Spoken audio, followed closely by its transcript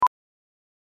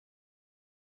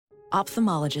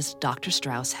Ophthalmologist Dr.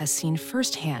 Strauss has seen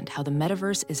firsthand how the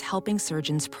metaverse is helping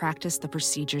surgeons practice the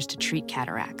procedures to treat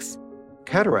cataracts.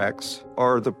 Cataracts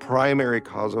are the primary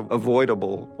cause of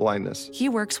avoidable blindness. He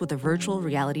works with a virtual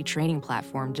reality training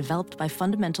platform developed by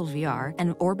Fundamental VR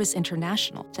and Orbis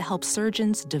International to help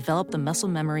surgeons develop the muscle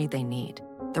memory they need.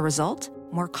 The result?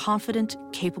 More confident,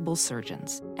 capable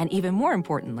surgeons. And even more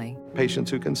importantly,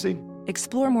 patients who can see.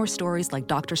 Explore more stories like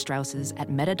Dr. Strauss's at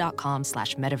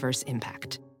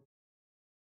meta.com/metaverseimpact.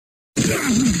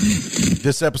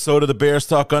 This episode of the Bears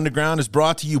Talk Underground is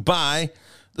brought to you by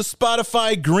the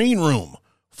Spotify Green Room,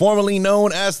 formerly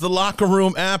known as the Locker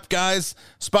Room app, guys.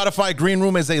 Spotify Green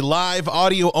Room is a live,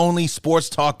 audio-only sports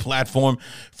talk platform,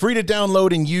 free to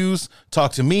download and use.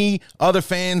 Talk to me, other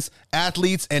fans,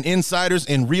 athletes, and insiders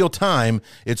in real time.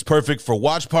 It's perfect for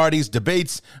watch parties,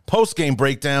 debates, post-game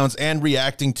breakdowns, and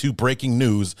reacting to breaking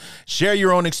news. Share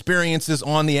your own experiences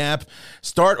on the app.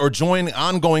 Start or join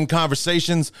ongoing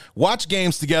conversations. Watch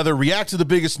games together. React to the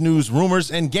biggest news, rumors,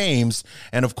 and games.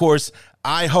 And, of course,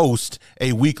 I host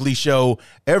a weekly show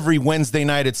every Wednesday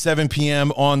night at 7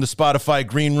 p.m. on the Spotify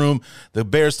Green Room. The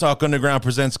Bears Talk Underground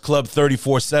presents Club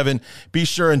 34-7. Be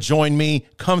sure and join me.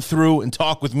 Come through and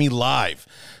talk with me live.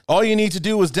 All you need to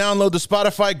do is download the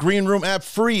Spotify Green Room app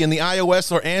free in the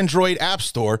iOS or Android App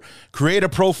Store. Create a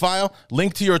profile,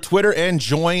 link to your Twitter, and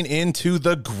join into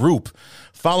the group.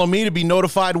 Follow me to be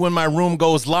notified when my room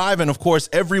goes live. And, of course,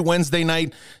 every Wednesday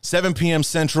night, 7 p.m.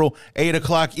 Central, 8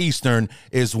 o'clock Eastern,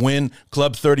 is when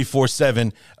Club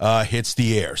 34-7 hits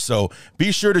the air. So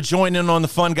be sure to join in on the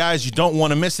fun, guys. You don't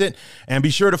want to miss it. And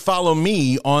be sure to follow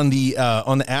me on the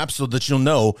app so that you'll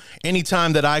know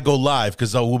anytime that I go live,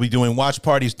 because we'll be doing watch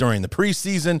parties during the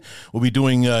preseason. We'll be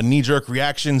doing knee-jerk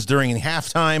reactions during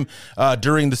halftime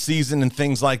during the season and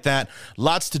things like that.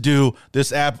 Lots to do.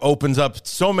 This app opens up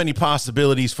so many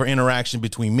possibilities for interaction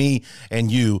between me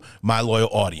and you, my loyal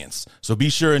audience. So be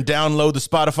sure and download the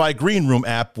Spotify Green Room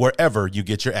app wherever you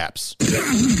get your apps.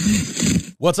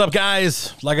 What's up,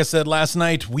 guys? Like I said last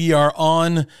night, we are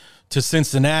on to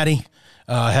Cincinnati.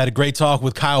 Had a great talk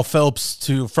with Kyle Phelps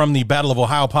from the Battle of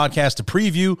Ohio podcast to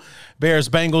preview Bears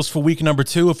Bengals for week number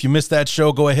 2. If you missed that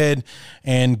show, go ahead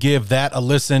and give that a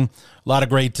listen. A lot of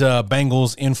great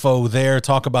Bengals info there.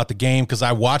 Talk about the game, because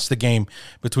I watched the game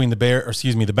between the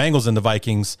Bengals and the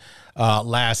Vikings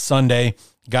last Sunday.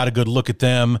 Got a good look at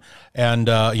them. And,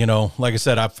 like I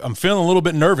said, I'm feeling a little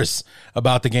bit nervous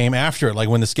about the game after it. Like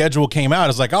when the schedule came out,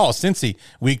 it's like, oh, Cincy,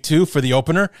 week 2 for the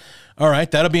opener. All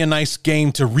right, that'll be a nice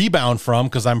game to rebound from,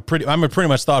 because I pretty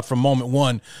much thought from moment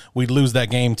one we'd lose that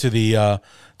game to the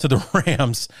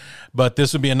Rams. But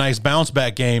this would be a nice bounce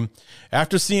back game.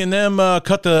 After seeing them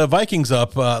cut the Vikings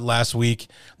up last week,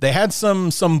 they had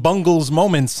some Bungles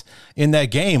moments in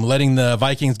that game, letting the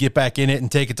Vikings get back in it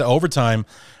and take it to overtime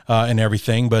and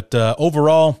everything. But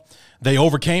overall, they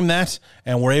overcame that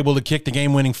and were able to kick the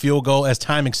game-winning field goal as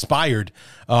time expired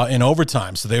in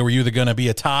overtime. So they were either going to be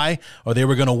a tie or they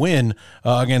were going to win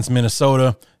against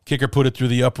Minnesota. Kicker put it through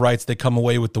the uprights. They come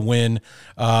away with the win,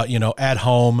 at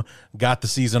home. Got the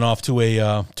season off to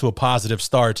a positive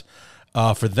start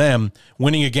for them.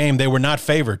 Winning a game they were not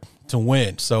favored to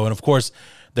win. So, and of course,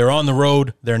 they're on the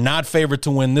road. They're not favored to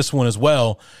win this one as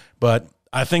well. But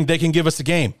I think they can give us a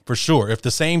game for sure. If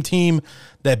the same team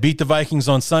that beat the Vikings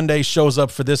on Sunday shows up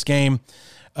for this game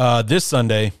this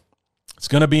Sunday, it's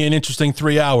going to be an interesting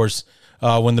 3 hours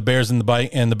when the Bears and the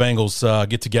Bengals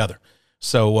get together.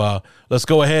 So let's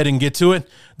go ahead and get to it.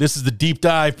 This is the deep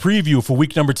dive preview for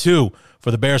week number 2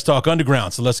 for the Bears Talk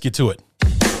Underground. So let's get to it.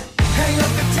 Hang up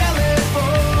the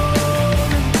telephone.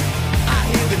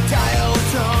 I hear the dial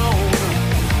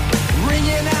tone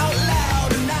ringing out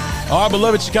loud tonight. Our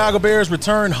beloved Chicago Bears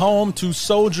return home to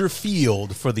Soldier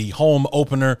Field for the home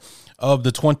opener of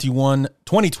the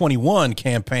 2021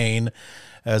 campaign,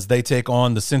 as they take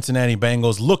on the Cincinnati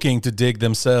Bengals, looking to dig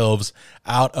themselves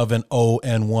out of an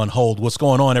 0-1 hold. What's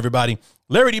going on, everybody?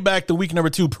 Larry D back, the week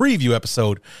number 2 preview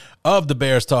episode of the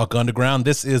Bears Talk Underground.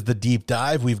 This is the deep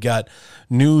dive. We've got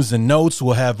news and notes.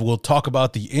 We'll talk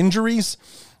about the injuries,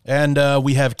 and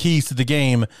we have keys to the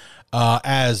game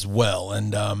as well.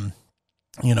 And I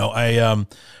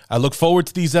look forward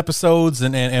to these episodes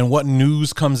and what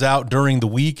news comes out during the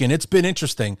week, and it's been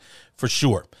interesting for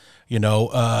sure.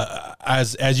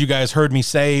 As you guys heard me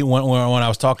say when I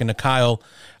was talking to Kyle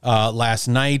last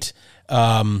night,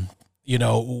 Andy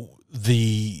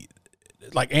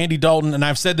Dalton, and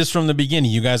I've said this from the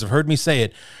beginning, you guys have heard me say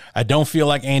it, I don't feel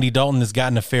like Andy Dalton has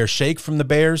gotten a fair shake from the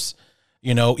Bears,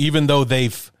 even though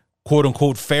they've,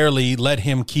 quote-unquote, fairly let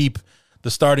him keep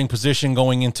the starting position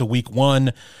going into week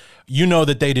 1. You know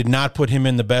that they did not put him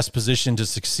in the best position to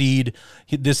succeed.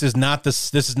 This is not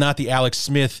the Alex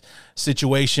Smith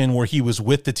situation where he was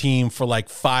with the team for like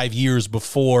 5 years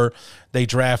before they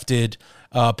drafted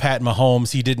Pat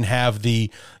Mahomes. He didn't have the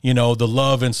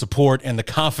love and support and the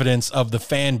confidence of the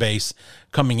fan base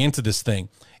coming into this thing.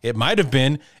 It might have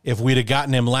been if we'd have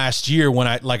gotten him last year when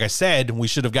like I said, we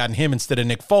should have gotten him instead of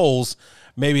Nick Foles.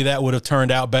 Maybe that would have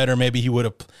turned out better. Maybe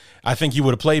I think he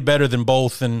would have played better than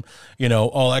both and,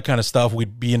 all that kind of stuff.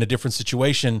 We'd be in a different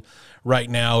situation right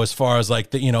now as far as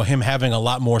like him having a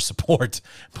lot more support.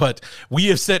 But we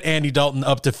have set Andy Dalton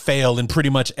up to fail in pretty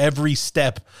much every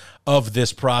step of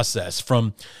this process,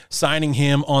 from signing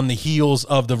him on the heels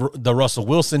of the Russell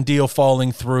Wilson deal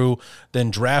falling through, then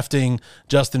drafting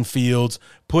Justin Fields,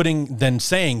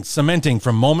 cementing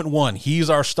from moment one,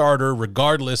 he's our starter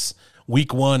regardless,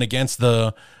 week one against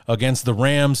the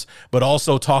Rams, but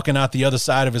also talking out the other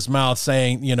side of his mouth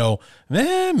saying,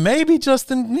 maybe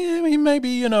Justin,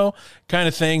 maybe, kind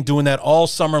of thing, doing that all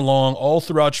summer long, all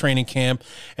throughout training camp,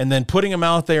 and then putting him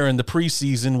out there in the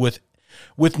preseason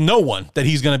with no one that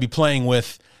he's going to be playing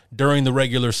with during the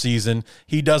regular season.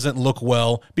 He doesn't look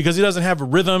well because he doesn't have a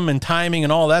rhythm and timing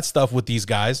and all that stuff with these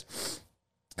guys.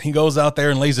 He goes out there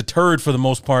and lays a turd for the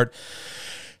most part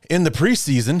in the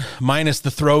preseason, minus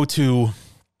the throw to,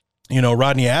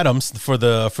 Rodney Adams for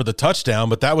the touchdown,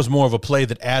 but that was more of a play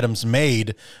that Adams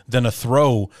made than a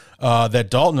throw that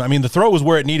Dalton. I mean, the throw was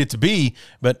where it needed to be,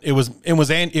 but it was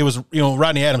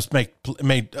Rodney Adams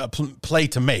made a play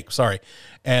to make. Sorry,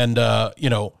 and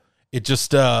it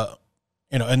just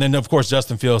and then of course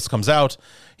Justin Fields comes out.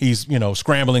 He's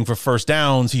scrambling for first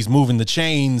downs. He's moving the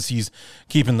chains. He's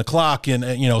keeping the clock and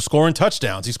scoring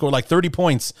touchdowns. He scored like 30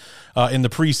 points in the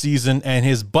preseason, and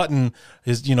his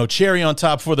cherry on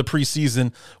top for the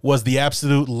preseason was the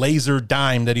absolute laser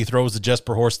dime that he throws to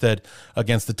Jesper Horsted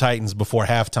against the Titans before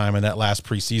halftime in that last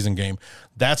preseason game.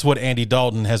 That's what Andy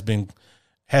Dalton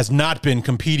has not been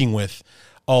competing with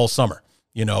all summer.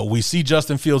 We see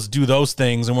Justin Fields do those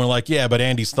things and we're like, yeah, but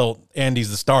Andy's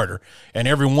the starter. And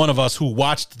every one of us who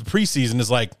watched the preseason is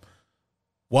like,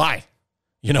 why?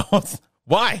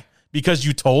 Why? Because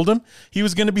you told him he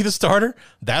was going to be the starter?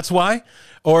 That's why?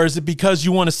 Or is it because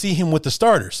you want to see him with the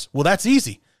starters? Well, that's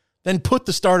easy. Then put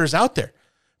the starters out there.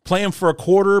 Play him for a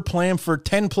quarter, play him for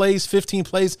 10 plays, 15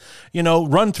 plays,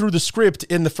 run through the script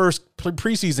in the first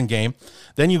preseason game.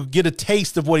 Then you get a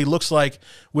taste of what he looks like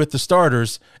with the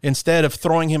starters instead of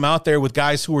throwing him out there with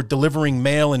guys who are delivering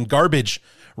mail and garbage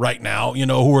right now,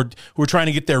 who are trying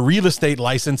to get their real estate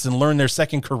license and learn their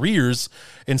second careers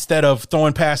instead of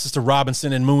throwing passes to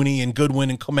Robinson and Mooney and Goodwin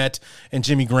and Komet and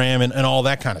Jimmy Graham and all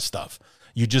that kind of stuff.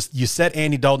 You set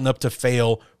Andy Dalton up to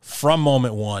fail from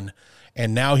moment one.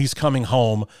 And now he's coming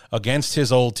home against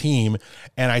his old team.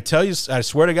 And I tell you, I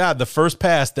swear to God, the first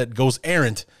pass that goes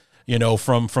errant,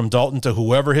 from Dalton to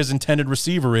whoever his intended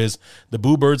receiver is, the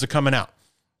Boo Birds are coming out.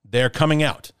 They're coming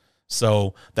out.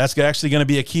 So that's actually going to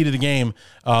be a key to the game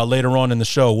later on in the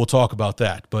show. We'll talk about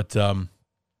that. But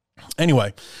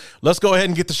anyway, let's go ahead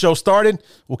and get the show started.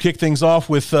 We'll kick things off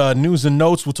with news and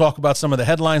notes. We'll talk about some of the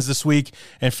headlines this week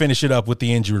and finish it up with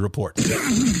the injury report.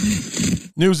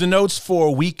 News and notes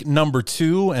for week number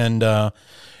 2, and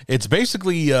it's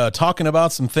basically talking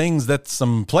about some things that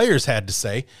some players had to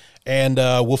say, and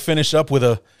we'll finish up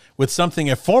with something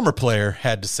a former player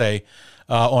had to say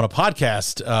on a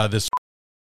podcast this.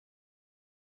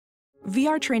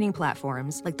 VR training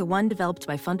platforms, like the one developed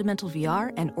by Fundamental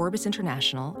VR and Orbis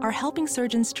International, are helping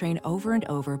surgeons train over and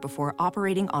over before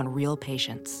operating on real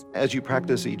patients. As you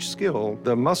practice each skill,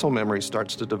 the muscle memory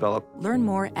starts to develop. Learn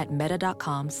more at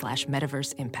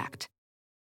meta.com/metaverseimpact.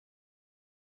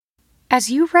 As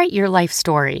you write your life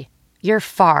story, you're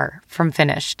far from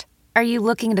finished. Are you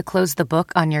looking to close the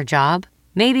book on your job?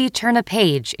 Maybe turn a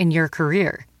page in your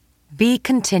career? Be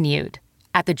continued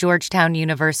at the Georgetown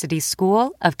University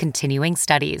School of Continuing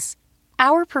Studies.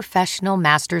 Our professional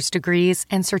master's degrees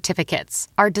and certificates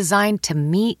are designed to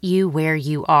meet you where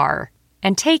you are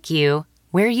and take you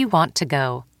where you want to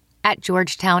go. At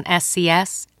Georgetown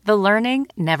SCS, the learning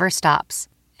never stops,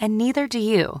 and neither do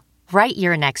you. Write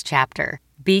your next chapter.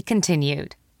 Be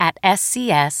continued at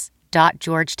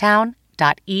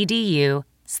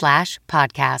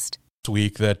scs.georgetown.edu/podcast. This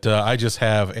week that I just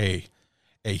have a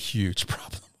huge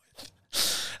problem.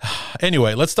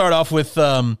 Anyway, let's start off with,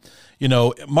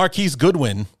 Marquise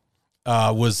Goodwin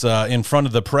was in front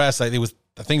of the press. I think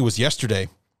it was yesterday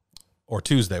or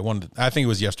Tuesday. I think it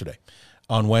was yesterday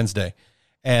on Wednesday.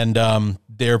 And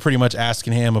they're pretty much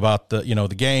asking him about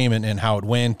the game and how it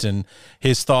went and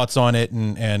his thoughts on it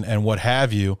and what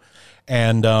have you.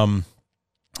 And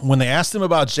when they asked him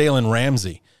about Jalen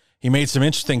Ramsey, He made some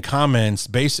interesting comments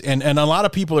and a lot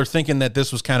of people are thinking that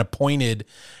this was kind of pointed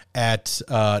at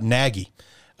Nagy.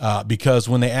 Because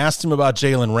when they asked him about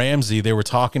Jalen Ramsey, they were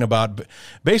talking about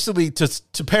basically,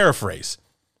 to paraphrase,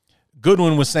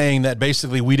 Goodwin was saying that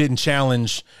basically we didn't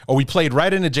challenge, or we played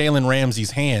right into Jalen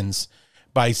Ramsey's hands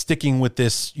by sticking with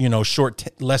this, short,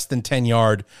 less than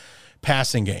 10-yard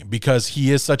passing game, because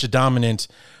he is such a dominant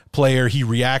player. He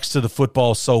reacts to the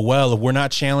football so well. If we're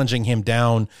not challenging him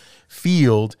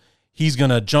downfield, he's going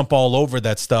to jump all over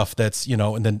that stuff that's,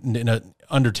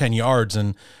 under 10 yards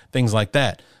and things like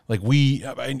that. Like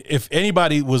if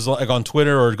anybody was like on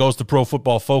Twitter or goes to Pro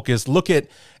Football Focus, look at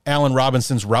Allen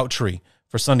Robinson's route tree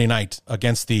for Sunday night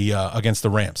against the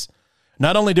Rams.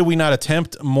 Not only did we not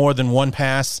attempt more than one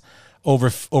pass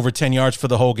over 10 yards for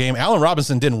the whole game, Allen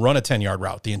Robinson didn't run a 10-yard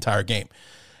route the entire game.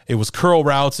 It was curl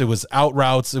routes, it was out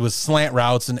routes, it was slant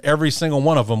routes, and every single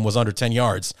one of them was under 10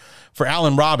 yards. For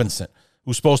Allen Robinson,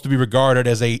 who's supposed to be regarded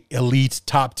as a elite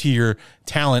top-tier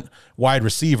talent wide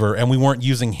receiver, and we weren't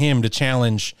using him to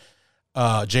challenge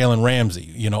Jalen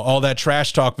Ramsey. All that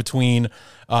trash talk between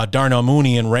Darnell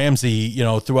Mooney and Ramsey,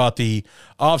 throughout the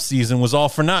offseason was all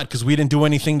for naught because we didn't do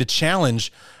anything to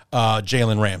challenge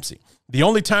Jalen Ramsey. The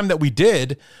only time that we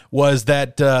did was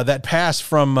that pass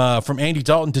from Andy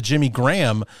Dalton to Jimmy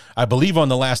Graham, I believe on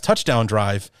the last touchdown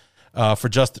drive,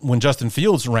 when Justin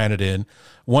Fields ran it in.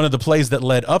 One of the plays that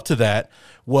led up to that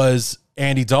was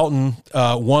Andy Dalton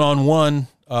one-on-one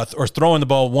or throwing the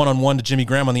ball one-on-one to Jimmy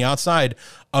Graham on the outside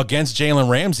against Jalen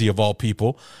Ramsey of all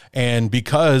people. And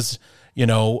because,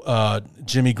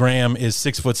 Jimmy Graham is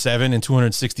 6'7" and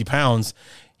 260 pounds,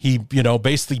 he,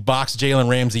 basically boxed Jalen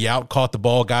Ramsey out, caught the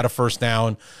ball, got a first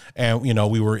down, and,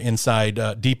 we were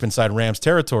deep inside Rams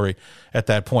territory at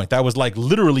that point. That was like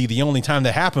literally the only time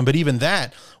that happened, but even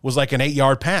that was like an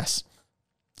 8-yard pass.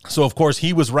 So, of course,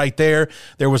 he was right there.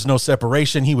 There was no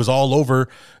separation. He was all over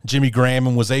Jimmy Graham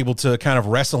and was able to kind of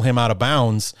wrestle him out of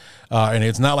bounds. And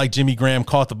it's not like Jimmy Graham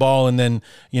caught the ball and then,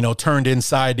 turned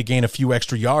inside to gain a few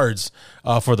extra yards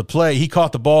for the play. He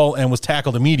caught the ball and was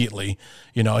tackled immediately.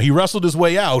 He wrestled his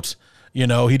way out. He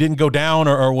didn't go down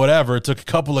or whatever. It took a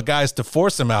couple of guys to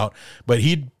force him out, but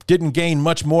he didn't gain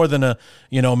much more than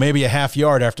maybe a half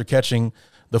yard after catching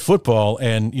the football.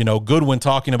 And, Goodwin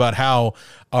talking about how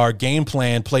our game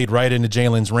plan played right into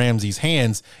Jalen Ramsey's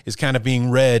hands is kind of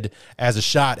being read as a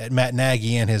shot at Matt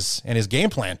Nagy and his game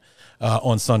plan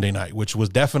on Sunday night, which was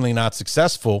definitely not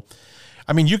successful.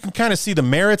 I mean, you can kind of see the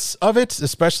merits of it,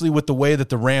 especially with the way that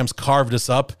the Rams carved us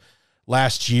up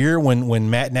last year when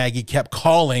Matt Nagy kept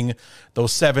calling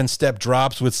those 7-step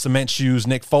drops with cement shoes,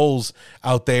 Nick Foles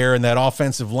out there, and that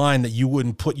offensive line that you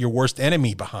wouldn't put your worst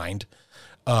enemy behind.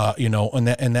 In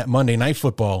that Monday Night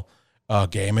Football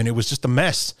game. And it was just a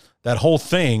mess, that whole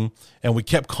thing. And we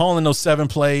kept calling those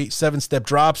 7-step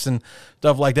drops and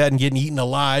stuff like that and getting eaten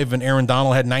alive. And Aaron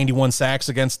Donald had 91 sacks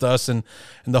against us and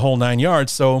the whole 9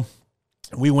 yards. So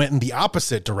we went in the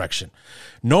opposite direction.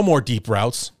 No more deep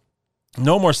routes,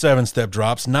 no more 7-step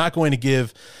drops, not going to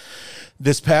give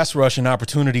this pass rush an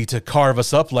opportunity to carve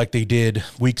us up like they did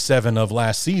week 7 of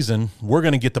last season. We're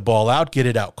going to get the ball out, get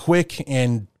it out quick,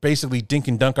 and basically dink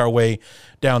and dunk our way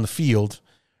down the field.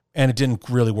 And it didn't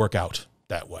really work out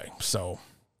that way. So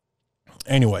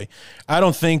anyway, I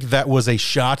don't think that was a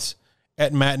shot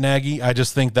at Matt Nagy. I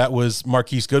just think that was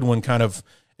Marquise Goodwin kind of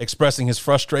expressing his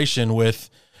frustration with,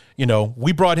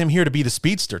 we brought him here to be the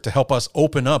speedster, to help us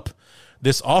open up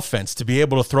this offense, to be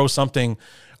able to throw something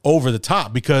over the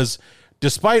top, because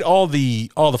despite all the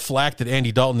flack that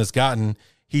Andy Dalton has gotten,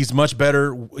 he's much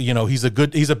better. He's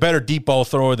a better deep ball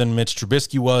thrower than Mitch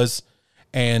Trubisky was,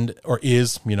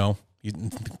 is.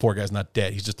 Poor guy's not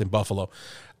dead. He's just in Buffalo.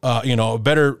 A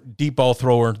better deep ball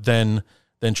thrower than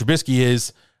Trubisky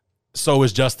is. So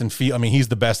is Justin Fields. I mean, he's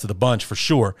the best of the bunch for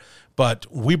sure. But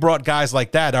we brought guys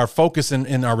like that. Our focus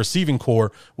in our receiving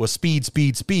core was speed,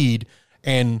 speed, speed.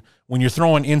 And when you're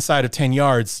throwing inside of 10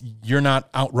 yards, you're not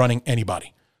outrunning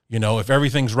anybody. If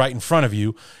everything's right in front of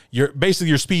you,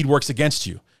 your speed works against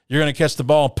you. You're going to catch the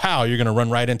ball, pow, you're going to run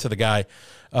right into the guy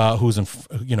who's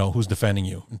defending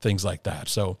you and things like that.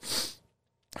 So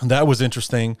that was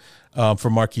interesting for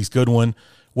Marquise Goodwin.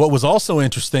 What was also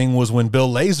interesting was when Bill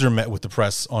Lazor met with the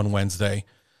press on Wednesday,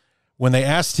 when they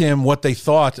asked him what they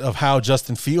thought of how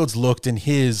Justin Fields looked in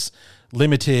his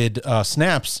limited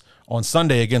snaps on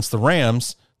Sunday against the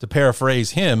Rams. To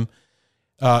paraphrase him,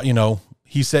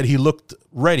 he said he looked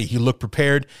ready. He looked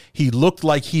prepared. He looked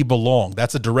like he belonged.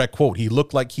 That's a direct quote. He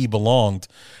looked like he belonged.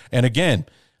 And again,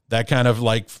 that kind of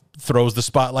like throws the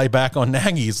spotlight back on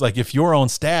Nagy. It's like, if your own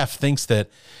staff thinks that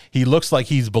he looks like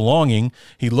he's belonging,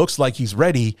 he looks like he's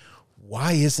ready,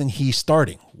 why isn't he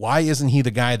starting? Why isn't he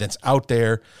the guy that's out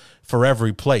there for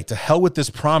every play? To hell with this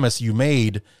promise you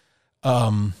made,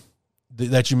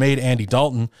 that you made Andy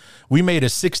Dalton. We made a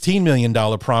 $16 million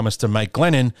promise to Mike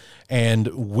Glennon, and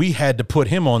we had to put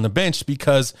him on the bench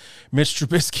because Mitch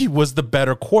Trubisky was the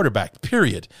better quarterback,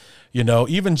 period. You know,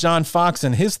 even John Fox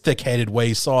and his thick-headed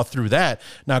ways saw through that.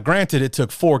 Now, granted, it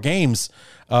took 4 games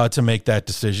to make that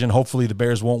decision. Hopefully the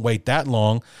Bears won't wait that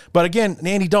long. But again,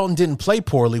 Andy Dalton didn't play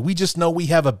poorly. We just know we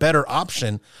have a better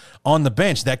option on the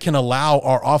bench that can allow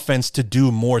our offense to do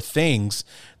more things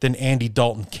than Andy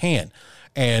Dalton can.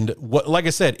 And like I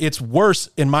said, it's worse,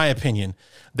 in my opinion,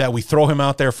 that we throw him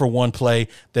out there for one play,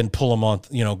 then pull him on,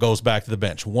 goes back to the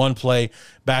bench. One play,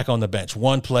 back on the bench.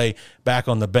 One play, back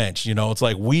on the bench. It's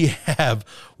like we have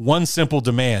one simple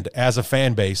demand as a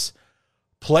fan base: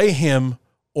 play him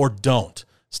or don't.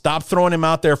 Stop throwing him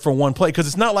out there for one play, because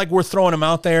it's not like we're throwing him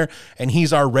out there and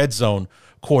he's our red zone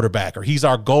quarterback or he's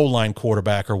our goal line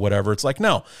quarterback or whatever. It's like,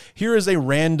 no, here is a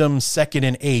random 2nd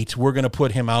and 8. We're going to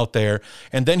put him out there,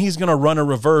 and then he's going to run a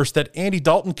reverse that Andy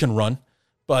Dalton can run,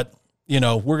 but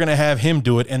we're going to have him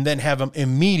do it and then have him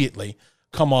immediately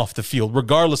come off the field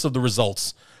regardless of the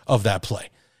results of that play.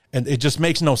 And it just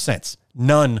makes no sense.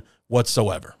 None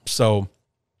whatsoever. So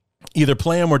either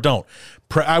play him or don't.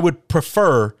 I would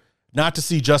prefer not to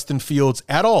see Justin Fields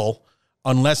at all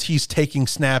unless he's taking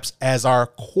snaps as our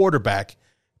quarterback,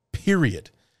 period.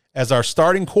 As our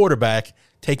starting quarterback,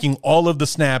 taking all of the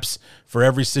snaps for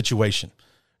every situation.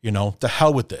 To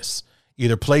hell with this.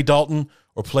 Either play Dalton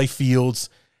or play Fields.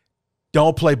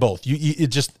 Don't play both.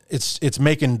 It's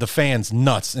making the fans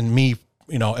nuts, and me,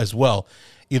 as well.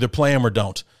 Either play him or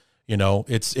don't.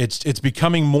 It's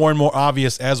becoming more and more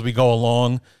obvious as we go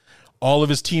along. All of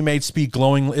his teammates speak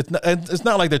glowing. It's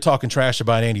not like they're talking trash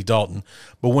about Andy Dalton,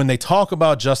 but when they talk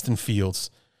about Justin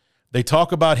Fields, they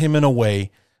talk about him in a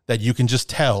way that you can just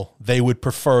tell they would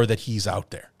prefer that he's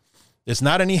out there. It's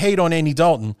not any hate on Andy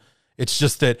Dalton. It's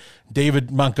just that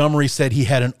David Montgomery said he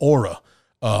had an aura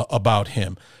about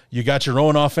him. You got your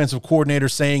own offensive coordinator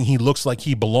saying he looks like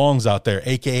he belongs out there,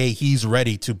 a.k.a. he's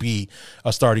ready to be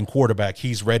a starting quarterback.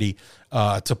 He's ready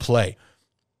to play.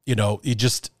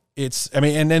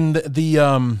 And then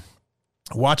the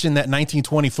watching that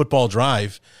 1920 football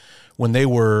drive when they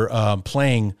were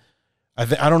playing, I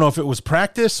don't know if it was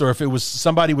practice or if it was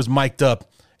somebody was mic'd up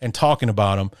and talking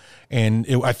about him. And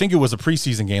I think it was a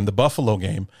preseason game, the Buffalo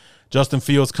game. Justin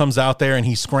Fields comes out there and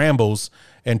he scrambles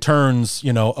and turns,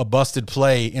 a busted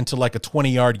play into like a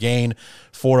 20-yard gain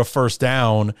for a first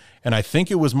down. And I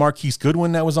think it was Marquise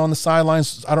Goodwin that was on the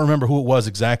sidelines. I don't remember who it was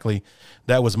exactly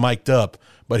that was mic'd up,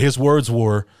 but his words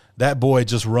were, "That boy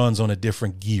just runs on a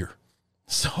different gear."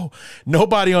 So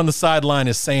nobody on the sideline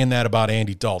is saying that about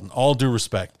Andy Dalton. All due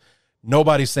respect.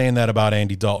 Nobody's saying that about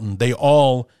Andy Dalton. They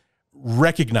all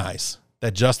recognize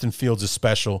that Justin Fields is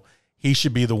special. He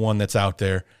should be the one that's out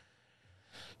there.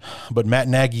 But Matt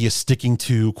Nagy is sticking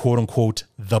to, quote unquote,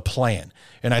 the plan.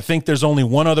 And I think there's only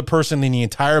one other person in the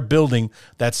entire building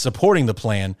that's supporting the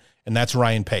plan, and that's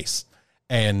Ryan Pace.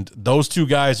 And those two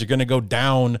guys are going to go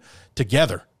down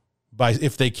together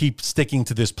if they keep sticking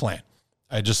to this plan.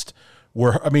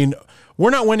 We're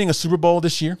not winning a Super Bowl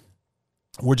this year.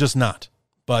 We're just not.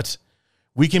 But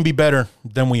we can be better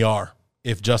than we are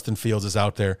if Justin Fields is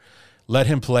out there. Let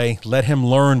him play. Let him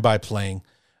learn by playing.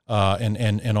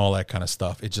 And all that kind of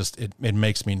stuff. It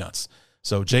makes me nuts.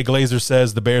 So Jay Glazer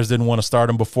says the Bears didn't want to start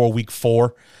him before week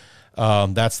 4.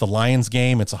 That's the Lions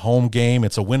game. It's a home game.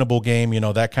 It's a winnable game,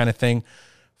 that kind of thing.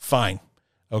 Fine.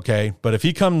 Okay. But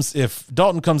if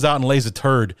Dalton comes out and lays a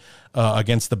turd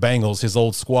against the Bengals, his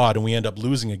old squad, and we end up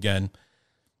losing again,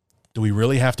 do we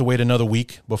really have to wait another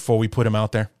week before we put him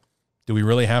out there? Do we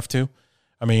really have to?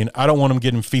 I don't want him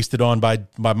getting feasted on by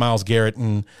Myles Garrett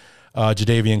and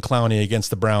Jadeveon Clowney against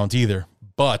the Browns either.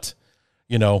 But,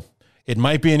 it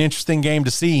might be an interesting game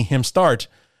to see him start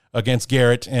against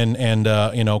Garrett and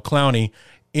Clowney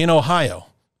in Ohio,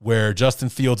 where Justin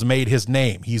Fields made his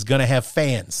name. He's going to have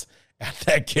fans at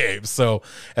that game. So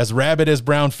as rabid as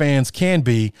Brown fans can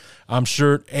be, I'm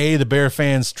sure, A, the Bear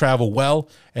fans travel well,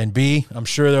 and B, I'm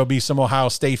sure there'll be some Ohio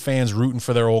State fans rooting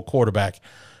for their old quarterback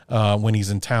when he's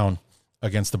in town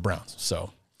against the Browns.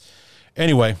 So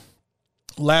anyway,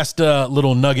 last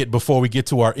little nugget before we get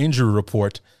to our injury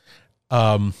report.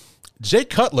 Jay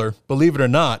Cutler, believe it or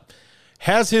not,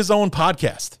 has his own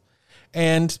podcast,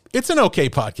 and it's an okay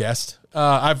podcast.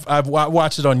 I've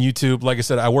watched it on YouTube. Like I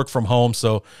said, I work from home,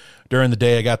 so during the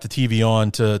day I got the TV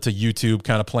on to YouTube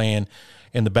kind of playing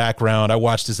in the background. I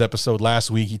watched his episode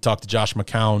last week. He talked to Josh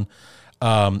McCown,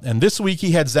 and this week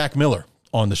he had Zach Miller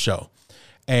on the show,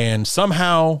 and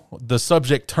somehow the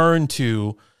subject turned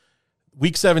to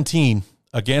Week 17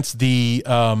 against the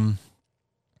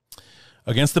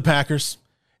Packers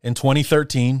in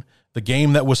 2013, the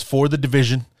game that was for the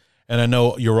division. And I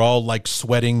know you're all like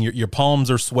sweating. Your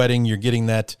palms are sweating. You're getting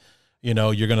that, you're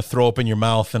going to throw up in your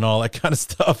mouth and all that kind of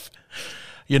stuff.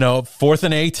 4th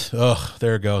and 8. Oh,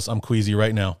 there it goes. I'm queasy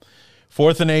right now.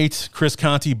 4th and 8. Chris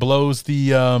Conte blows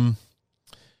the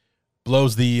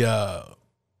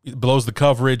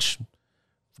coverage,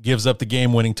 gives up the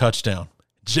game-winning touchdown.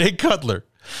 Jay Cutler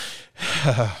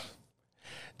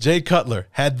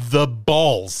had the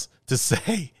balls to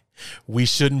say we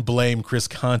shouldn't blame Chris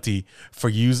Conte for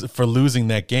losing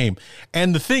that game.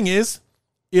 And the thing is,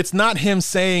 it's not him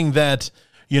saying that,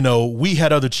 we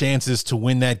had other chances to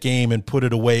win that game and put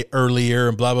it away earlier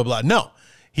and blah, blah, blah. No,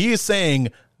 he is saying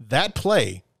that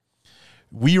play,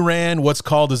 we ran what's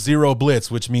called a zero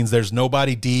blitz, which means there's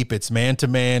nobody deep. It's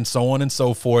man-to-man, so on and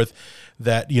so forth,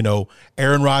 that,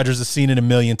 Aaron Rodgers has seen it a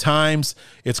million times.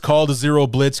 It's called a zero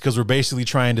blitz because we're basically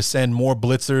trying to send more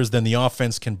blitzers than the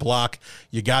offense can block.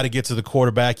 You got to get to the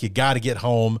quarterback. You got to get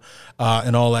home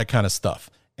and all that kind of stuff.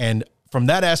 And from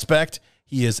that aspect,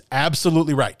 he is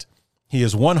absolutely right. He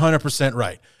is 100%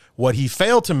 right. What he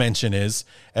failed to mention is,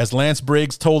 as Lance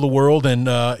Briggs told the world and,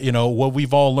 what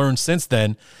we've all learned since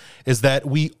then, is that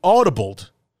we audibled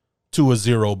to a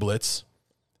zero blitz,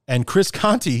 and Chris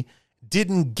Conte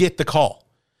didn't get the call.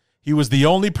 He was the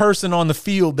only person on the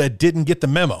field that didn't get the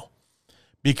memo.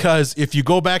 Because if you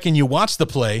go back and you watch the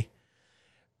play,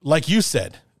 like you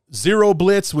said, zero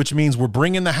blitz, which means we're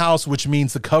bringing the house, which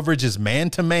means the coverage is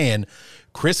man-to-man.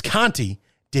 Chris Conte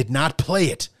did not play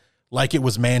it like it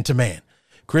was man-to-man.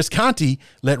 Chris Conte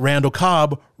let Randall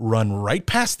Cobb run right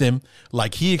past him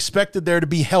like he expected there to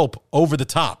be help over the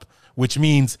top, which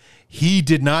means he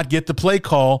did not get the play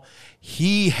call.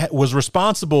 He was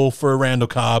responsible for Randall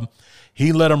Cobb.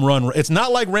 He let him run. It's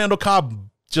not like Randall Cobb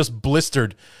just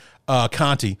blistered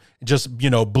Conte, just,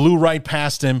 blew right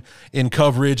past him in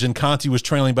coverage and Conte was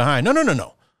trailing behind.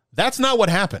 No. That's not what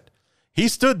happened. He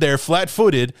stood there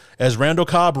flat-footed as Randall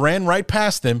Cobb ran right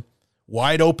past him,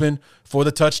 wide open for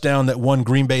the touchdown that won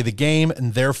Green Bay the game,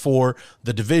 and therefore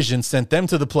the division, sent them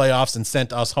to the playoffs and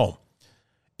sent us home.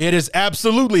 It is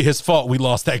absolutely his fault we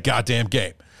lost that goddamn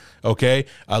game. Okay?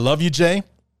 I love you, Jay.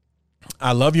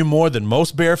 I love you more than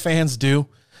most Bear fans do.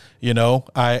 In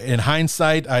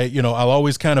hindsight, I'll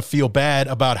always kind of feel bad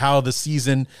about how the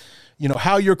season,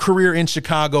 how your career in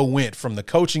Chicago went, from the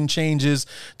coaching changes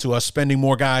to us spending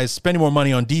more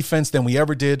money on defense than we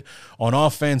ever did on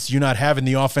offense, you not having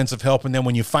the offensive help. And then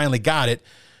when you finally got it,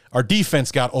 our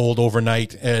defense got old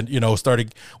overnight and,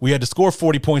 we had to score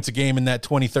 40 points a game in that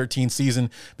 2013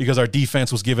 season because our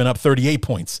defense was giving up 38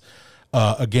 points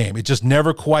a game. It just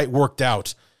never quite worked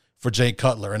out for Jay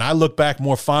Cutler. And I look back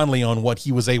more fondly on what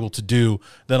he was able to do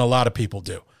than a lot of people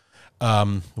do.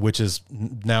 Which has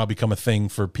now become a thing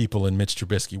for people in Mitch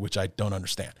Trubisky, which I don't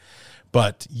understand.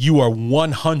 But you are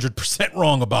 100%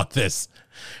 wrong about this.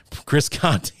 Chris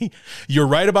Conte, you're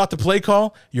right about the play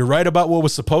call. You're right about what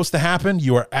was supposed to happen.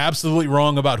 You are absolutely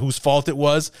wrong about whose fault it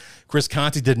was. Chris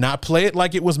Conte did not play it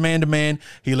like it was man-to-man.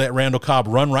 He let Randall Cobb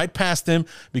run right past him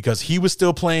because he was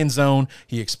still playing zone.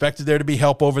 He expected there to be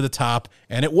help over the top,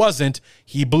 and it wasn't.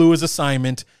 He blew his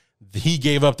assignment. He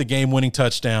gave up the game-winning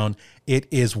touchdown. It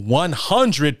is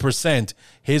 100%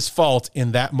 his fault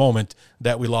in that moment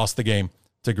that we lost the game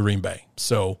to Green Bay.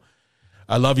 So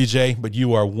I love you, Jay, but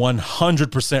you are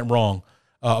 100% wrong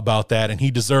about that, and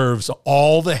he deserves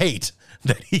all the hate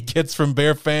that he gets from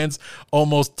Bear fans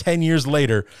almost 10 years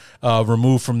later,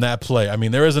 removed from that play. I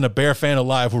mean, there isn't a Bear fan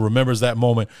alive who remembers that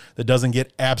moment that doesn't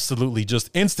get absolutely just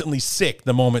instantly sick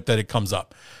the moment that it comes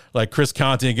up. Like Chris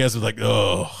Conte against was like,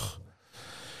 oh,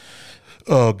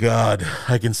 God,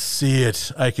 I can see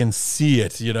it. And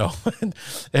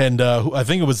I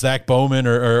think it was Zach Bowman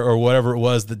or whatever it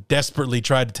was that desperately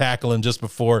tried to tackle him just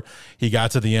before he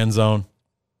got to the end zone.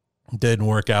 Didn't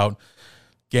work out.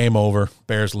 Game over.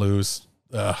 Bears lose.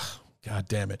 God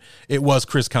damn it. It was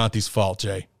Chris Conte's fault,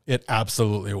 Jay. It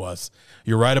absolutely was.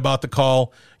 You're right about the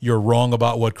call. You're wrong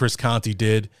about what Chris Conte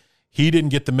did. He didn't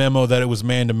get the memo that it was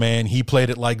man-to-man. He played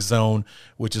it like zone,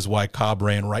 which is why Cobb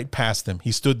ran right past him.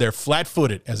 He stood there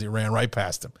flat-footed as he ran right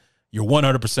past him. You're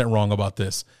 100% wrong about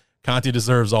this. Conte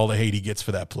deserves all the hate he gets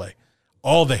for that play.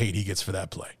 All the hate he gets for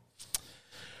that play.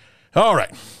 All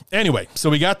right. Anyway, so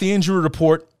we got the injury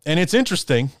report, and it's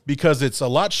interesting because it's a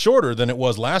lot shorter than it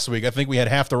was last week. I think we had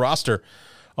half the roster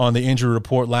on the injury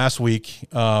report last week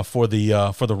for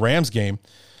the Rams game.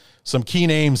 Some key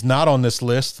names not on this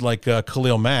list, like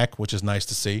Khalil Mack, which is nice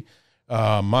to see.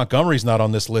 Montgomery's not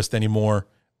on this list anymore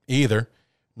either.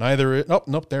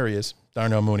 Nope, there he is,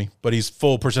 Darnell Mooney. But he's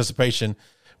full participation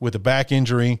with a back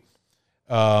injury.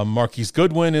 Marquise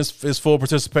Goodwin is full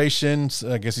participation.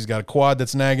 So I guess he's got a quad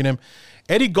that's nagging him.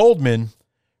 Eddie Goldman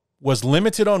was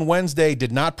limited on Wednesday,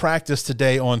 did not practice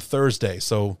today on Thursday.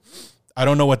 So I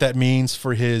don't know what that means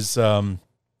for his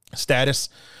status.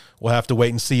 We'll have to wait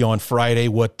and see on Friday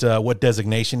what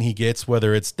designation he gets,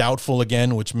 whether it's doubtful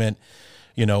again, which meant,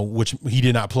 which he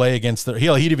did not play against he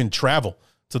didn't even travel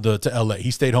to LA.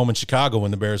 He stayed home in Chicago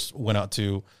when the Bears went out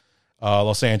to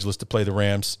Los Angeles to play the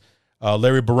Rams.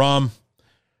 Larry Barham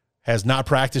has not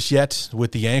practiced yet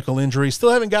with the ankle injury. Still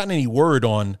haven't gotten any word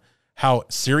on how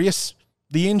serious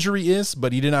the injury is,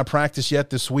 but he did not practice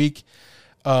yet this week.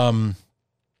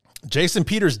 Jason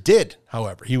Peters did,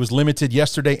 however. He was limited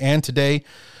yesterday and today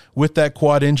with that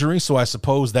quad injury, so I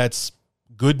suppose that's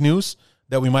good news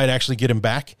that we might actually get him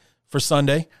back for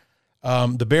Sunday.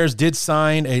 The Bears did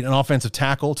sign an offensive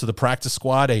tackle to the practice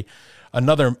squad, a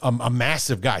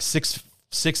massive guy,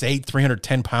 6'8",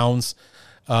 310 pounds,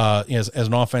 as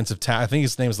an offensive tackle. I think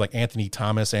his name is like Anthony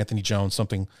Jones,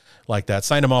 something like that.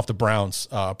 Signed him off the Browns,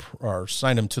 or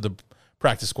signed him to the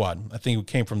practice squad. I think it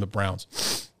came from the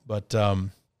Browns. But,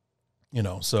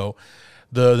 so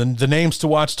the names to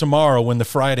watch tomorrow when the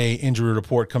Friday injury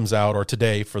report comes out, or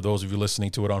today for those of you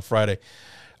listening to it on Friday,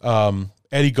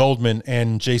 Eddie Goldman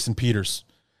and Jason Peters,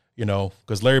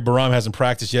 because Larry Barham hasn't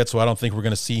practiced yet, so I don't think we're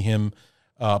going to see him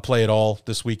play at all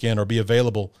this weekend or be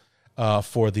available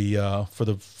for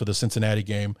the Cincinnati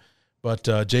game.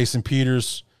 But Jason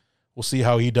Peters, we'll see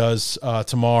how he does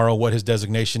tomorrow, what his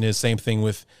designation is. Same thing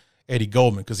with Eddie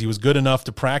Goldman, because he was good enough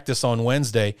to practice on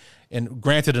Wednesday, and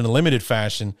granted in a limited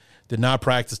fashion, did not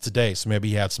practice today. So maybe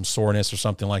he had some soreness or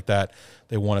something like that.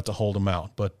 They wanted to hold him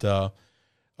out. But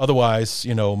otherwise,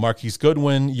 Marquise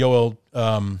Goodwin, Yoel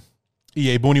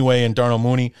Iyiegbuniwe, and Darnell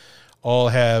Mooney all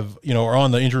have, are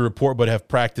on the injury report, but have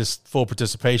practiced full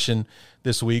participation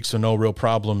this week. So no real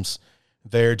problems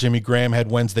there. Jimmy Graham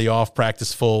had Wednesday off,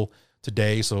 practice full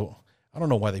today. So I don't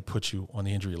know why they put you on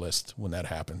the injury list when that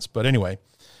happens. But anyway,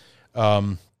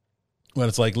 when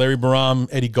it's like Larry Barham,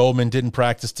 Eddie Goldman didn't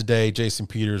practice today, Jason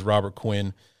Peters, Robert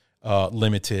Quinn,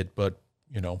 limited, but,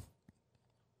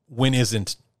 when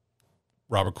isn't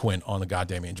Robert Quinn on the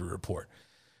goddamn injury report?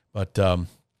 But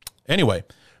anyway,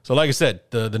 so like I said,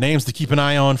 the names to keep an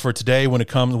eye on for today when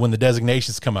the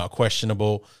designations come out,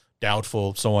 questionable,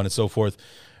 doubtful, so on and so forth.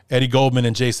 Eddie Goldman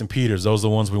and Jason Peters, those are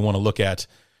the ones we want to look at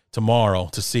tomorrow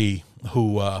to see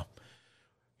who,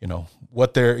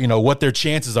 what their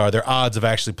chances are, their odds of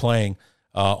actually playing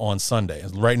on Sunday.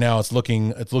 Right now, it's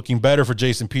looking better for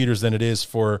Jason Peters than it is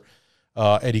for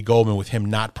Eddie Goldman, with him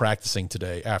not practicing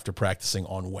today after practicing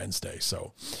on Wednesday.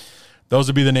 So those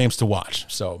would be the names to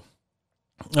watch. So,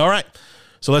 all right.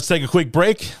 So let's take a quick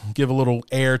break, give a little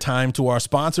air time to our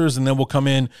sponsors, and then we'll come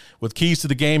in with keys to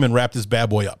the game and wrap this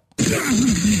bad boy up.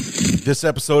 This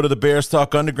episode of the Bears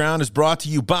Talk Underground is brought to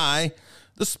you by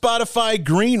the Spotify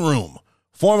Green Room,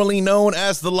 formerly known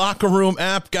as the Locker Room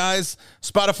app, guys.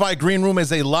 Spotify Green Room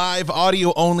is a live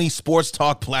audio-only sports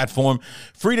talk platform,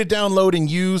 free to download and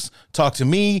use. Talk to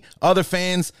me, other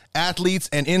fans, athletes,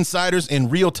 and insiders in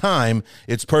real time.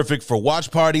 It's perfect for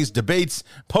watch parties, debates,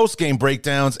 post-game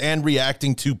breakdowns, and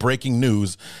reacting to breaking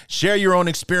news. Share your own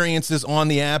experiences on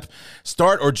the app.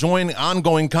 Start or join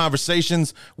ongoing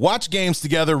conversations. Watch games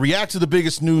together. React to the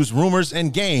biggest news, rumors,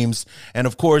 and games. And,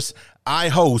 of course, I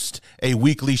host a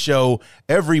weekly show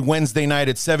every Wednesday night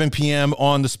at 7 p.m.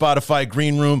 on the Spotify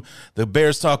Green Room. The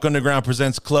Bears Talk Underground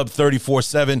presents Club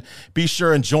 34-7. Be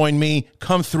sure and join me.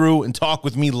 Come through and talk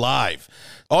with me live.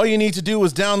 All you need to do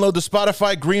is download the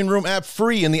Spotify Green Room app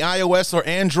free in the iOS or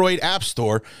Android app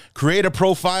store. Create a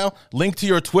profile, link to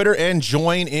your Twitter, and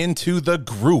join into the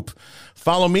group.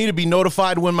 Follow me to be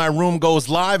notified when my room goes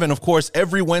live. And, of course,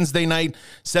 every Wednesday night,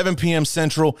 7 p.m.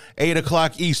 Central, 8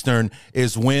 o'clock Eastern,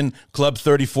 is when Club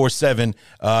 34-7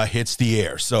 hits the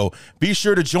air. So be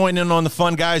sure to join in on the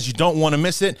fun, guys. You don't want to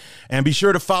miss it. And be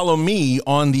sure to follow me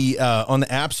on the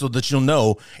app so that you'll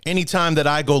know anytime that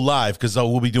I go live, because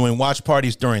we'll be doing watch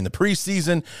parties during the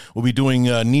preseason. We'll be doing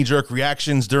knee-jerk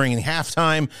reactions during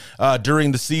halftime,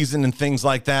 during the season, and things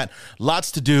like that.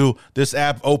 Lots to do. This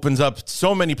app opens up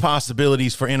so many possibilities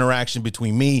for interaction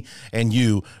between me and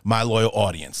you, my loyal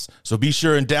audience. So be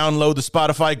sure and download the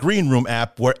Spotify Green Room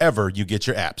app wherever you get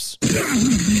your apps.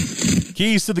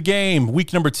 Keys to the game.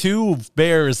 Week number 2,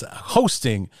 Bears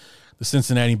hosting the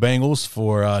Cincinnati Bengals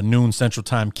for noon Central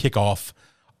Time kickoff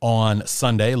on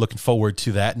Sunday. Looking forward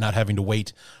to that, not having to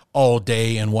wait all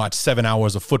day and watch 7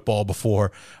 hours of football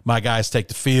before my guys take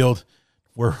the field.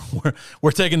 We're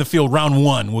taking the field round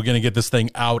 1. We're going to get this thing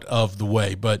out of the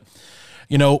way. But,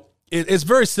 It's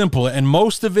very simple, and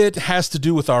most of it has to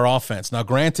do with our offense. Now,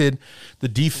 granted, the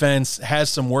defense has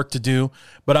some work to do,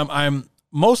 but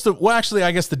actually,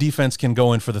 I guess the defense can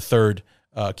go in for the third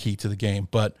key to the game,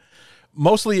 but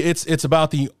mostly it's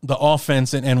about the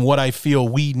offense and what I feel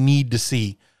we need to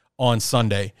see on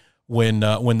Sunday when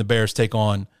the Bears take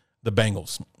on the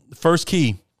Bengals. The first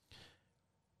key,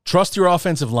 trust your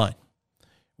offensive line.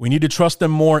 We need to trust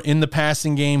them more in the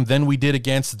passing game than we did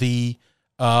against the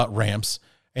Rams.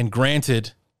 And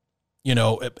granted,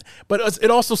 but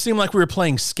it also seemed like we were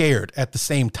playing scared at the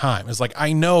same time. It's like,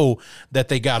 I know that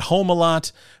they got home a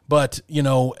lot, but,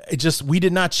 we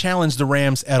did not challenge the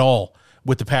Rams at all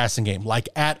with the passing game, like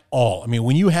at all. I mean,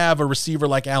 when you have a receiver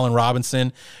like Allen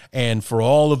Robinson, and for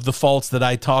all of the faults that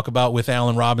I talk about with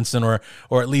Allen Robinson, or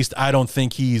at least I don't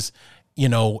think he's,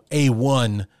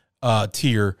 A1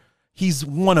 tier, he's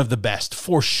one of the best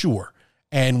for sure.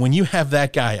 And when you have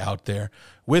that guy out there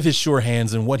with his sure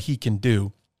hands and what he can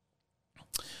do,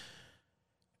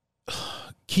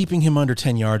 keeping him under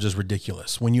 10 yards is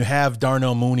ridiculous. When you have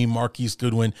Darnell Mooney, Marquise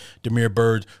Goodwin, Damiere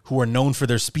Byrd, who are known for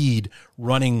their speed,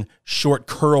 running short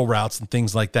curl routes and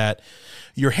things like that,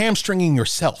 you're hamstringing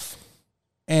yourself.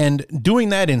 And doing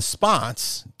that in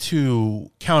spots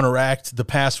to counteract the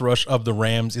pass rush of the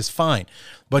Rams is fine.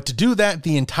 But to do that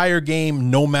the entire game,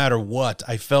 no matter what,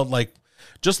 I felt like,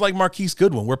 just like Marquise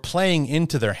Goodwin, we're playing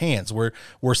into their hands.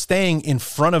 We're staying in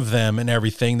front of them and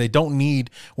everything.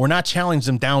 We're not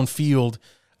challenging them downfield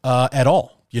at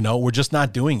all. We're just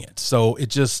not doing it. So it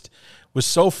just was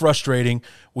so frustrating.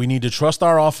 We need to trust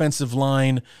our offensive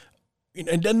line.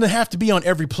 It doesn't have to be on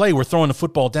every play we're throwing the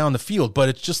football down the field, but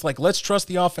it's just like, let's trust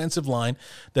the offensive line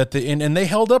and they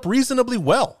held up reasonably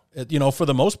well, for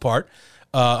the most part,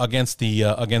 against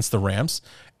the Rams.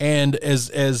 And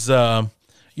the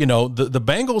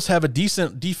Bengals have a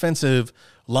decent defensive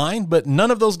line, but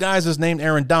none of those guys is named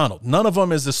Aaron Donald. None of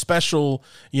them is a special,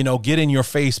 get in your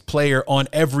face player on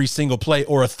every single play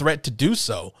or a threat to do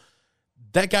so.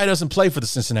 That guy doesn't play for the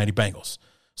Cincinnati Bengals.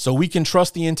 So we can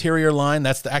trust the interior line.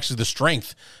 That's actually the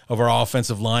strength of our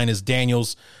offensive line is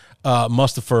Daniels,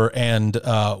 Mustipher, and,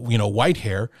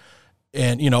 Whitehair.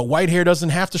 And, Whitehair doesn't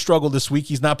have to struggle this week.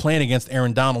 He's not playing against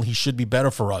Aaron Donald. He should be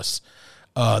better for us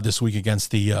this week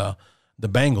against the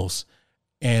Bengals.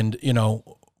 And,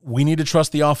 we need to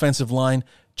trust the offensive line,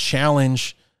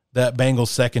 challenge that Bengals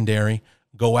secondary,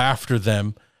 go after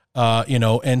them,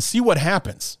 and see what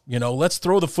happens. Let's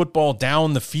throw the football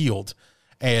down the field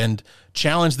and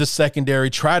challenge the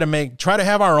secondary, try to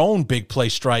have our own big play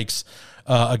strikes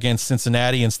against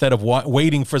Cincinnati instead of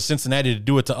waiting for Cincinnati to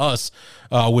do it to us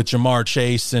with Jamar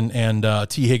Chase and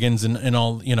T. Higgins and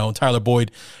all, Tyler Boyd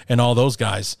and all those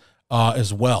guys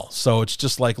as well. So it's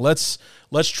just like, let's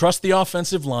trust the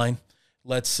offensive line.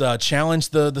 Let's challenge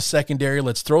the secondary.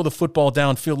 Let's throw the football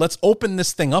downfield. Let's open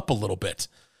this thing up a little bit.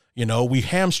 We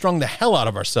hamstrung the hell out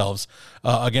of ourselves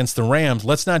against the Rams.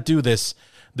 Let's not do this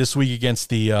week against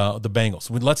the Bengals.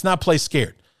 Let's not play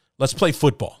scared. Let's play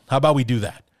football. How about we do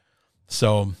that?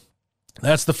 So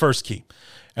that's the first key.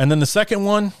 And then the second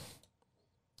one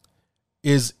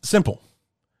is simple.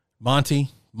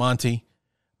 Monty.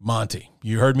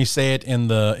 You heard me say it in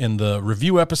the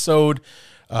review episode.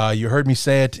 You heard me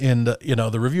say it in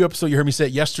the review episode. You heard me say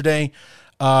it yesterday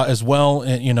as well.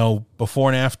 And, before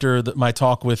and after my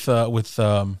talk with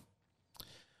Kyle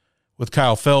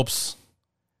Phelps.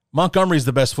 Montgomery's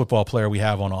the best football player we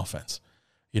have on offense.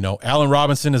 Allen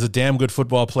Robinson is a damn good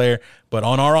football player, but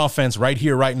on our offense right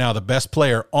here, right now, the best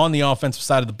player on the offensive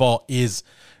side of the ball is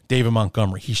David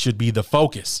Montgomery. He should be the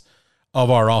focus of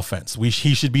our offense.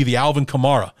 He should be the Alvin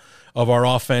Kamara of our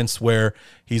offense, where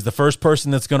he's the first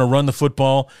person that's going to run the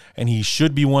football, and he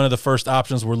should be one of the first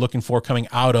options we're looking for coming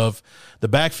out of the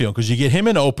backfield, because you get him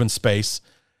in open space.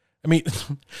 I mean,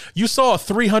 you saw a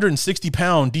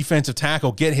 360-pound defensive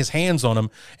tackle get his hands on him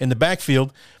in the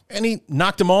backfield, and he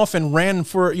knocked him off and ran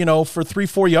for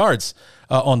 3-4 yards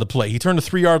on the play. He turned a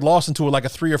 3-yard loss into like a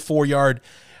 3 or 4 yard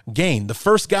gain. The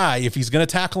first guy, if he's going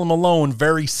to tackle him alone,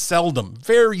 very seldom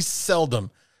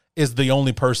is the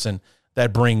only person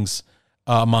that brings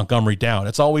Montgomery down.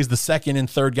 It's always the second and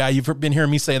third guy. You've been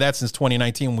hearing me say that since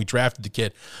 2019 when we drafted the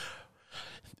kid.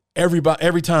 Every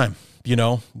time.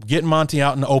 Getting Monty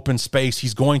out in the open space,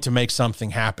 he's going to make something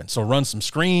happen. So run some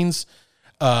screens,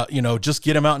 just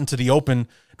get him out into the open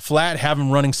flat, have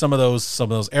him running some of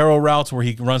those arrow routes where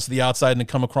he runs to the outside and then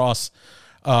come across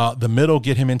the middle,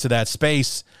 get him into that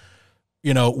space.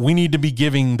 We need to be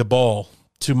giving the ball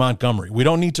to Montgomery. We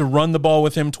don't need to run the ball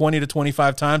with him 20 to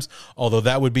 25 times, although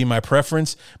that would be my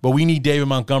preference, but we need David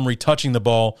Montgomery touching the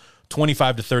ball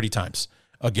 25 to 30 times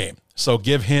a game. So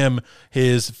give him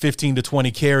his 15 to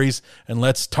 20 carries, and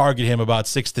let's target him about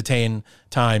 6 to 10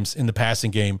 times in the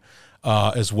passing game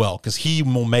as well, because he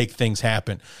will make things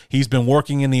happen. He's been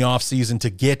working in the offseason to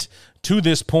get to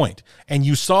this point, and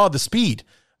you saw the speed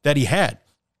that he had.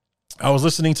 I was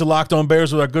listening to Locked On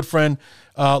Bears with our good friend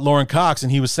Lauren Cox,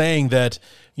 and he was saying that,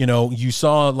 you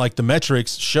saw like the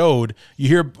metrics showed, you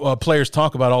hear players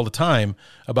talk about all the time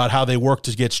about how they work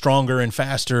to get stronger and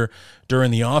faster during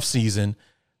the offseason.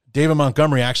 David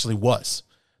Montgomery actually was.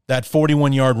 That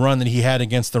 41-yard run that he had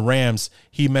against the Rams,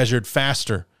 he measured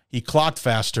faster. He clocked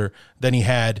faster than he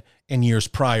had in years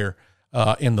prior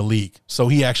in the league. So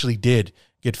he actually did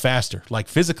get faster, like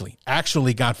physically,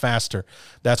 actually got faster.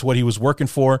 That's what he was working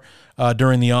for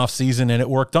during the offseason, and it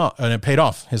worked off, and it paid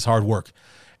off, his hard work.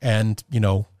 And,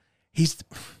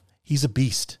 he's a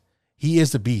beast. He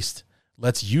is a beast.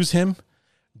 Let's use him,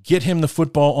 get him the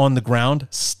football on the ground,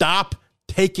 stop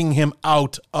taking him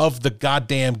out of the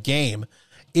goddamn game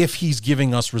if he's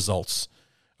giving us results,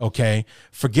 okay?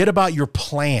 Forget about your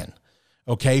plan,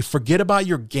 okay? Forget about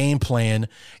your game plan.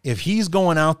 If he's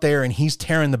going out there and he's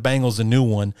tearing the Bengals a new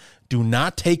one, do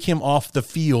not take him off the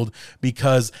field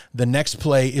because the next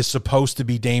play is supposed to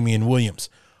be Damian Williams.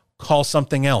 Call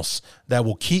something else that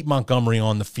will keep Montgomery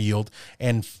on the field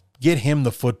and get him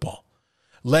the football.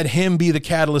 Let him be the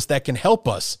catalyst that can help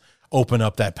us open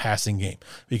up that passing game.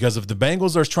 Because if the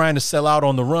Bengals are trying to sell out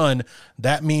on the run,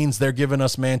 that means they're giving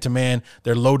us man-to-man.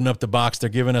 They're loading up the box. They're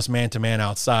giving us man-to-man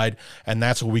outside, and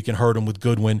that's where we can hurt them with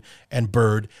Goodwin and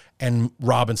Bird and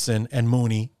Robinson and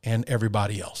Mooney and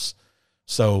everybody else.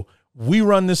 So we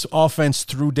run this offense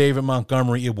through David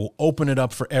Montgomery. It will open it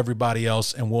up for everybody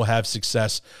else, and we'll have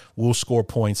success. We'll score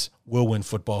points. We'll win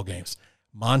football games.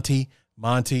 Monty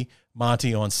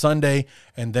on Sunday,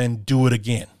 and then do it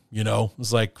again.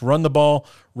 It's like run the ball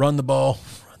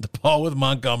with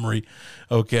Montgomery,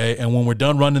 okay? And when we're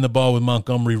done running the ball with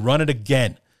Montgomery, run it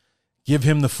again. Give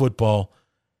him the football.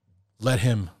 Let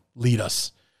him lead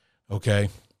us, okay?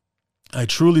 I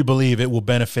truly believe it will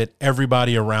benefit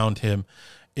everybody around him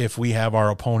if we have our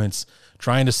opponents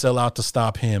trying to sell out to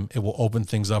stop him. It will open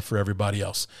things up for everybody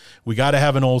else. We got to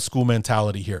have an old school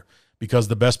mentality here because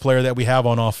the best player that we have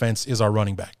on offense is our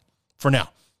running back for now.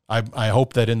 I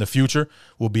hope that in the future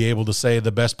we'll be able to say the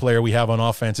best player we have on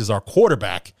offense is our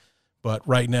quarterback. But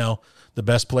right now, the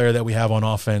best player that we have on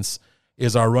offense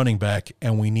is our running back,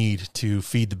 and we need to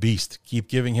feed the beast. Keep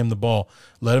giving him the ball.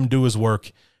 Let him do his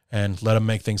work, and let him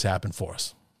make things happen for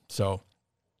us. So,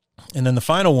 and then the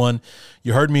final one,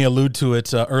 you heard me allude to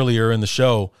it earlier in the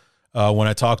show when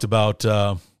I talked about,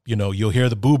 you'll hear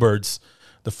the boo birds,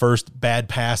 the first bad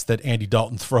pass that Andy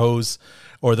Dalton throws,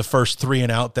 or the first 3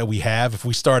 and out that we have. If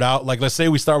we start out, like let's say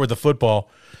we start with the football,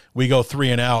 we go 3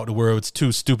 and out where it's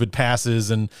 2 stupid passes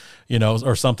and,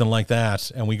 or something like that,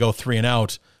 and we go 3 and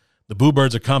out, the boo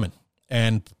birds are coming.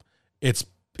 And it's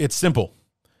simple.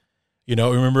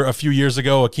 Remember a few years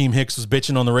ago, Akeem Hicks was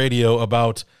bitching on the radio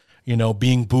about,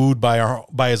 being booed by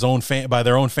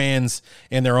their own fans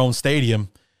in their own stadium.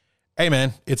 Hey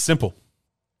man, it's simple.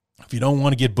 If you don't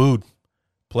want to get booed,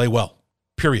 play well,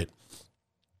 period.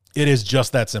 It is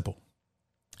just that simple.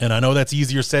 And I know that's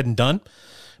easier said than done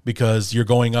because you're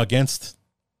going against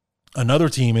another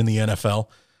team in the NFL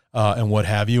and what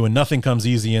have you, and nothing comes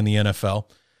easy in the NFL.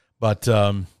 But,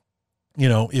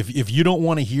 if you don't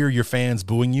want to hear your fans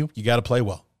booing you, you got to play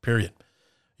well, period.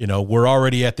 We're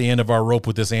already at the end of our rope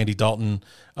with this Andy Dalton,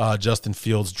 Justin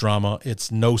Fields drama.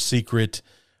 It's no secret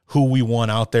who we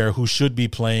want out there, who should be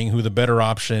playing, who the better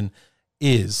option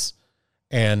is.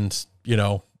 And,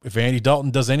 if Andy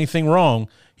Dalton does anything wrong,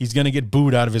 he's going to get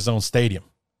booed out of his own stadium.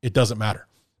 It doesn't matter.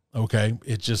 Okay.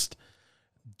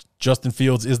 Justin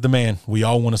Fields is the man. We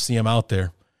all want to see him out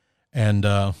there. And,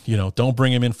 don't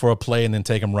bring him in for a play and then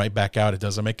take him right back out. It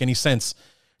doesn't make any sense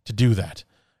to do that.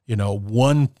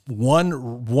 Running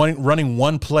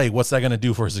one play, what's that going to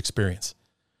do for his experience?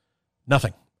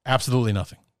 Nothing. Absolutely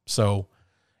nothing. So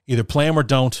either play him or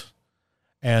don't.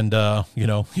 And,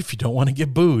 if you don't want to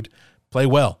get booed, play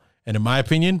well. And in my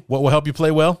opinion, what will help you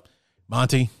play well?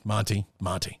 Monty.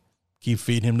 Keep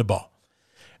feeding him the ball.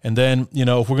 And then,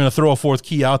 if we're going to throw a fourth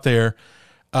key out there,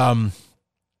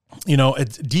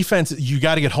 it's defense, you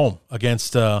got to get home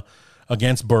against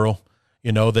Burrow.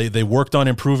 They worked on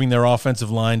improving their offensive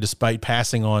line despite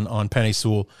passing on Penei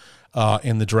Sewell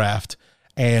in the draft.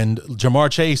 And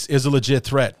Jamar Chase is a legit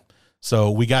threat.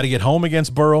 So we got to get home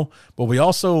against Burrow, but we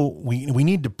also we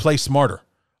need to play smarter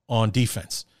on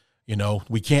defense.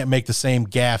 We can't make the same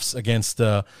gaffes against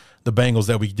the Bengals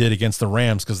that we did against the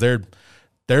Rams because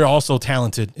they're also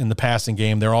talented in the passing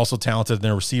game. They're also talented in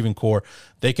their receiving core.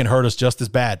 They can hurt us just as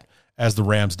bad as the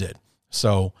Rams did.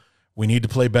 So We need to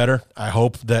play better. I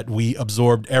hope that we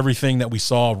absorbed everything that we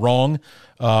saw wrong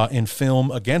in film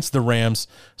against the Rams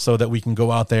so that we can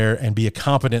go out there and be a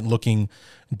competent-looking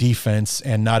defense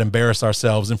and not embarrass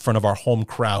ourselves in front of our home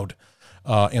crowd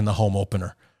in the home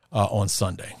opener on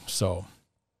Sunday. So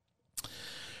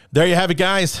there you have it,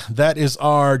 guys. That is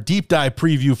our deep dive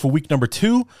preview for week number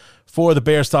 2 for the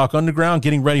Bears Talk Underground,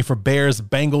 getting ready for Bears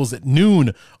Bengals at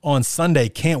noon on Sunday.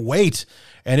 Can't wait.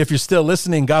 And if you're still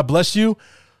listening, God bless you.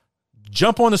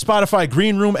 Jump on the Spotify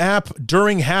Green Room app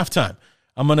during halftime.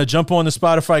 I'm going to jump on the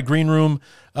Spotify Green Room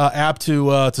app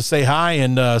to say hi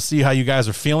and see how you guys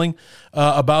are feeling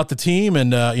about the team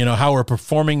and, how we're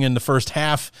performing in the first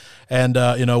half and,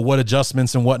 what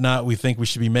adjustments and whatnot we think we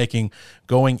should be making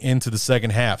going into the second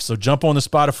half. So jump on the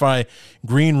Spotify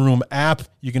Green Room app.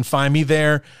 You can find me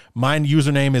there. My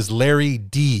username is Larry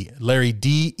D. Larry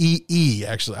D-E-E.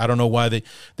 Actually, I don't know why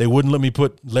they wouldn't let me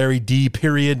put Larry D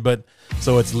period, but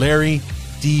so it's Larry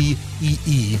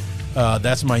D-E-E.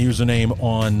 That's my username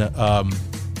on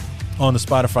the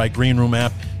Spotify Green Room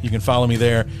app. You can follow me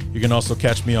there. You can also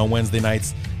catch me on Wednesday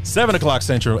nights, 7 o'clock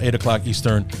Central, 8 o'clock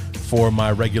Eastern for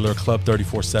my regular Club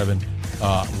 34-7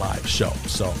 live show.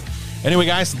 So anyway,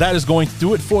 guys, that is going to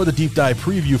do it for the deep dive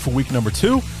preview for week number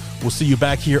 2. We'll see you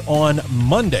back here on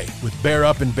Monday with Bear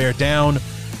Up and Bear Down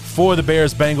for the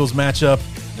Bears-Bengals matchup.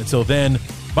 Until then,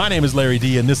 my name is Larry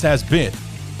D, and this has been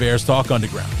Bears Talk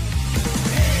Underground.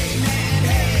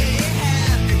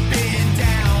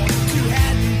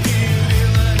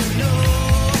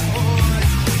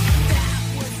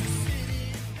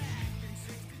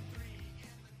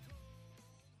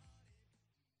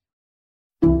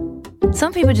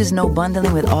 Some people just know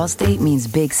bundling with Allstate means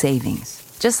big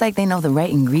savings. Just like they know the right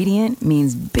ingredient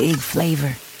means big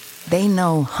flavor. They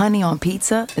know honey on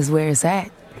pizza is where it's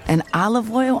at. And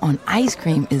olive oil on ice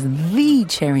cream is the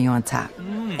cherry on top.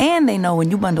 And they know when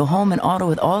you bundle home and auto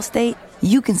with Allstate,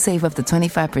 you can save up to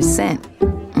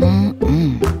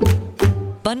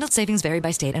 25%. Bundled savings vary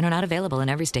by state and are not available in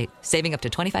every state. Saving up to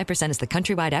 25% is the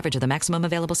countrywide average of the maximum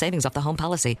available savings off the home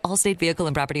policy. Allstate Vehicle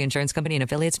and Property Insurance Company and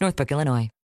affiliates, Northbrook, Illinois.